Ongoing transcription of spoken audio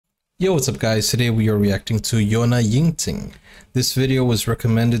Yo, what's up guys? Today we are reacting to Jonna Jinton. This video was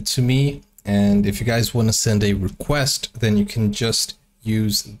recommended to me, and if you guys want to send a request, then you can just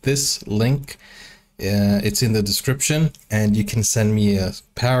use this link. It's in the description, and you can send me a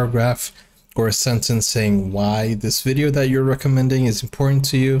paragraph or a sentence saying why this video that you're recommending is important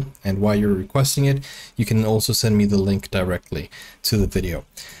to you and why you're requesting it. You can also send me the link directly to the video.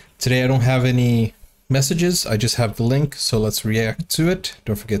 Today I don't have any messages, I just have the link, so let's react to it.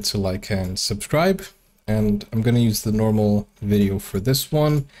 Don't forget to like and subscribe, and I'm gonna use the normal video for this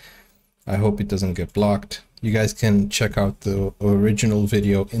one. I hope it doesn't get blocked. You guys can check out the original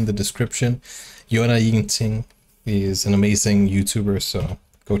video in the description. Jonna Jinton is an amazing YouTuber, so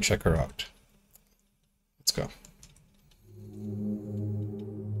go check her out. Let's go.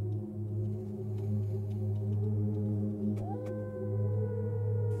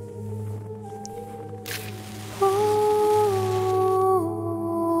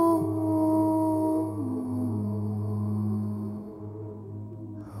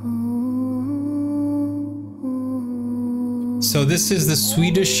 So this is the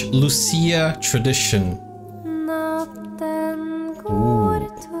Swedish Lucia Tradition. Ooh.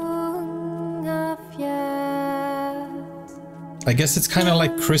 I guess it's kind of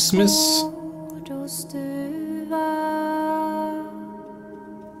like Christmas.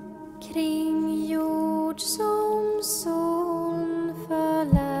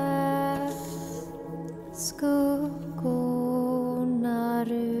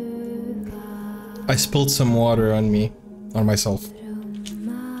 I spilled some water on me. On myself.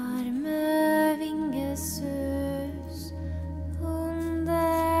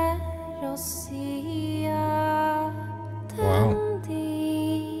 Wow.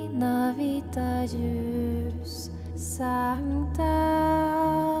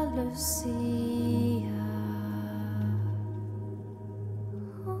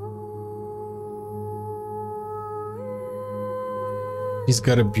 He's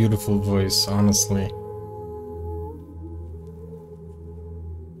got a beautiful voice, honestly.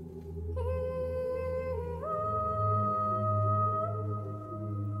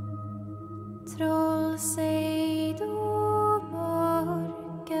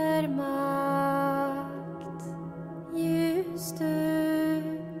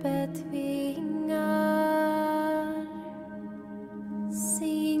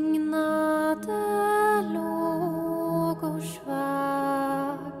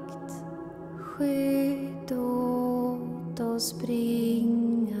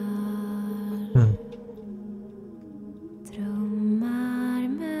 Drömmar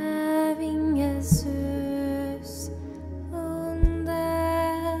med vingesus under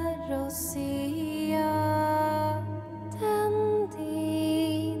oss ia. Tänd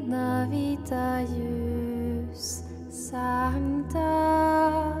dina vita ljus, Sankta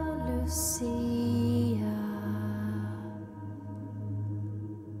Lucia.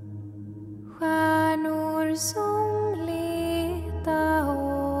 Stjärnor som leda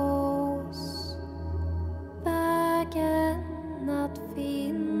oss vägen att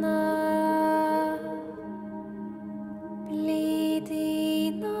finna. Bli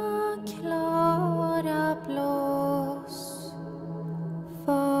dina klara blås,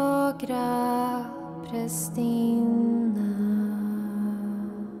 fagra prästinna.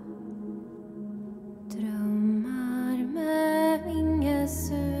 Drömmar med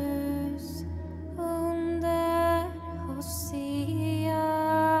vingesus under oss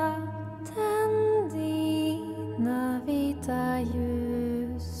ia. Tänd dina vita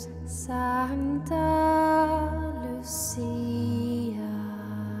ljus, Sankta Lucia.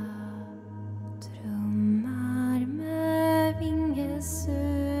 Drömmar med vingesus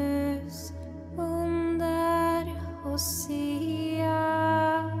under oss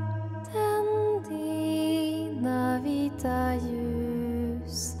ia. Tänd dina vita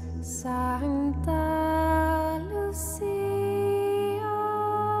ljus, Sankta Lucia.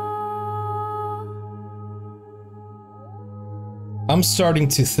 I'm starting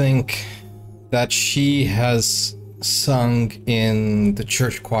to think that she has sung in the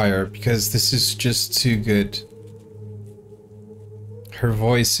church choir, because this is just too good. Her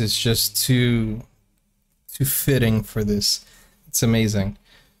voice is just too fitting for this. It's amazing.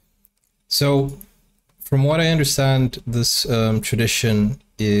 So from what I understand, this tradition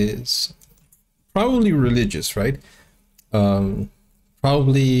is probably religious, right?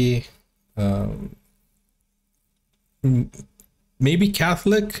 Probably maybe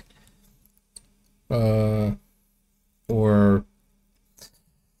Catholic, or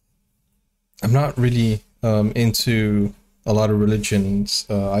I'm not really into a lot of religions.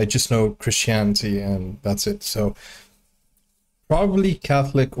 I just know Christianity and that's it. So probably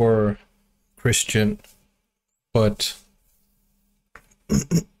Catholic or Christian, but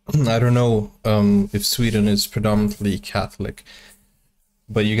I don't know if Sweden is predominantly Catholic,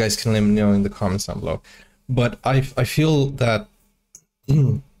 but you guys can let me know in the comments down below. But I feel that,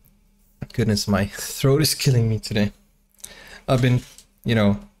 goodness, my throat is killing me today. I've been, you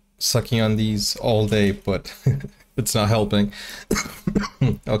know, sucking on these all day, but it's not helping.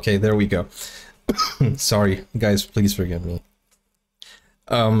 Okay, there we go. Sorry, guys, please forgive me.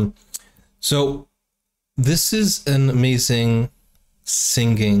 So this is an amazing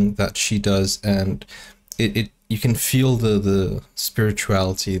singing that she does, and you can feel the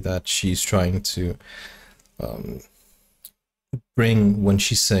spirituality that she's trying to bring when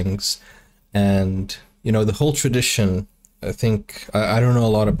she sings. And you know, the whole tradition, I think I don't know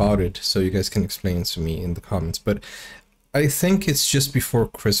a lot about it, so you guys can explain to me in the comments, but I think it's just before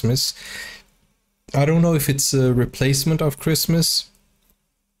Christmas. I don't know if it's a replacement of Christmas,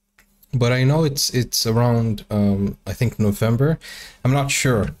 but I know it's around I think November. I'm not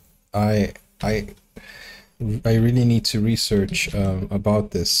sure. I really need to research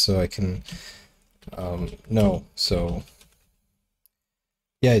about this so I can know. So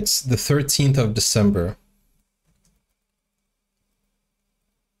yeah, it's the 13th of December.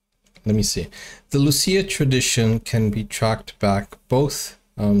 Let me see. The Lucia tradition can be tracked back both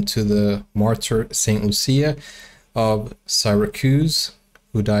to the martyr Saint Lucia of Syracuse,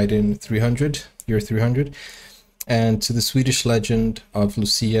 who died in year 300, and to the Swedish legend of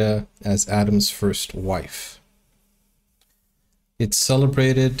Lucia as Adam's first wife. It's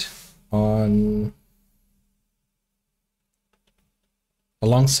celebrated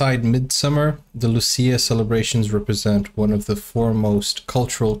alongside Midsummer. The Lucia celebrations represent one of the foremost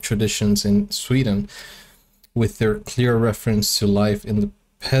cultural traditions in Sweden, with their clear reference to life in the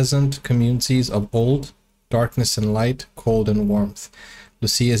peasant communities of old, darkness and light, cold and warmth.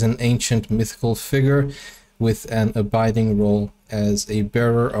 Lucia is an ancient mythical figure with an abiding role as a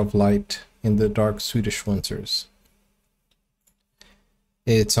bearer of light in the dark Swedish winters.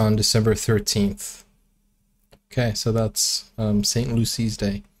 It's on December 13th. Okay, so that's St. Lucy's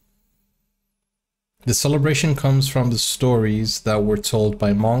Day. The celebration comes from the stories that were told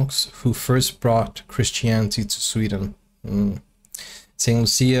by monks who first brought Christianity to Sweden. St.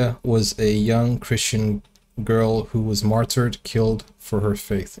 Lucia was a young Christian girl who was martyred, killed for her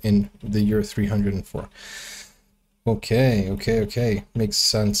faith in the year 304. Okay, makes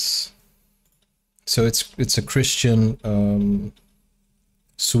sense. So it's a Christian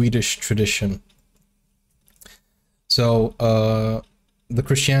Swedish tradition. So the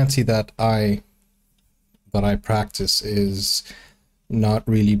Christianity that I practice is not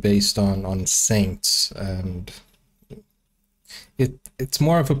really based on saints, and it's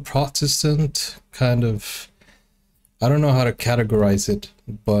more of a Protestant kind of, I don't know how to categorize it,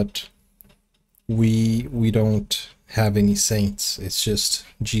 but we don't have any saints. It's just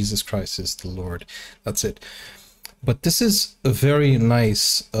Jesus Christ is the Lord. That's it. But this is a very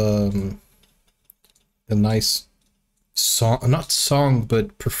nice a nice song, not song,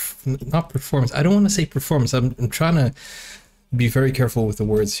 but not performance. I don't want to say performance. I'm trying to be very careful with the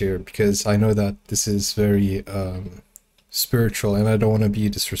words here, because I know that this is very spiritual and I don't want to be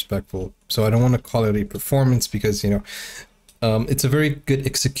disrespectful. So I don't want to call it a performance, because, you know, it's a very good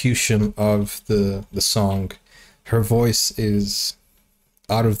execution of the song. Her voice is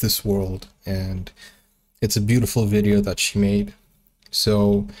out of this world, and it's a beautiful video that she made.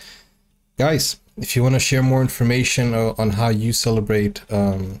 So guys, if you want to share more information on how you celebrate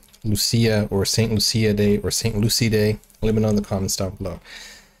Lucia or St. Lucia Day or St. Lucy Day, let me know in the comments down below.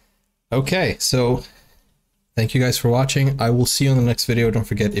 Okay, so thank you guys for watching. I will see you in the next video. Don't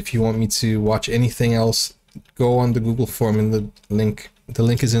forget, if you want me to watch anything else, go on the Google form in the link. The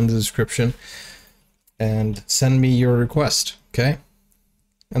link is in the description, and send me your request, okay?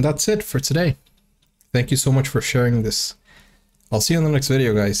 And that's it for today. Thank you so much for sharing this. I'll see you in the next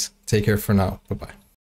video, guys. Take care for now. Bye-bye.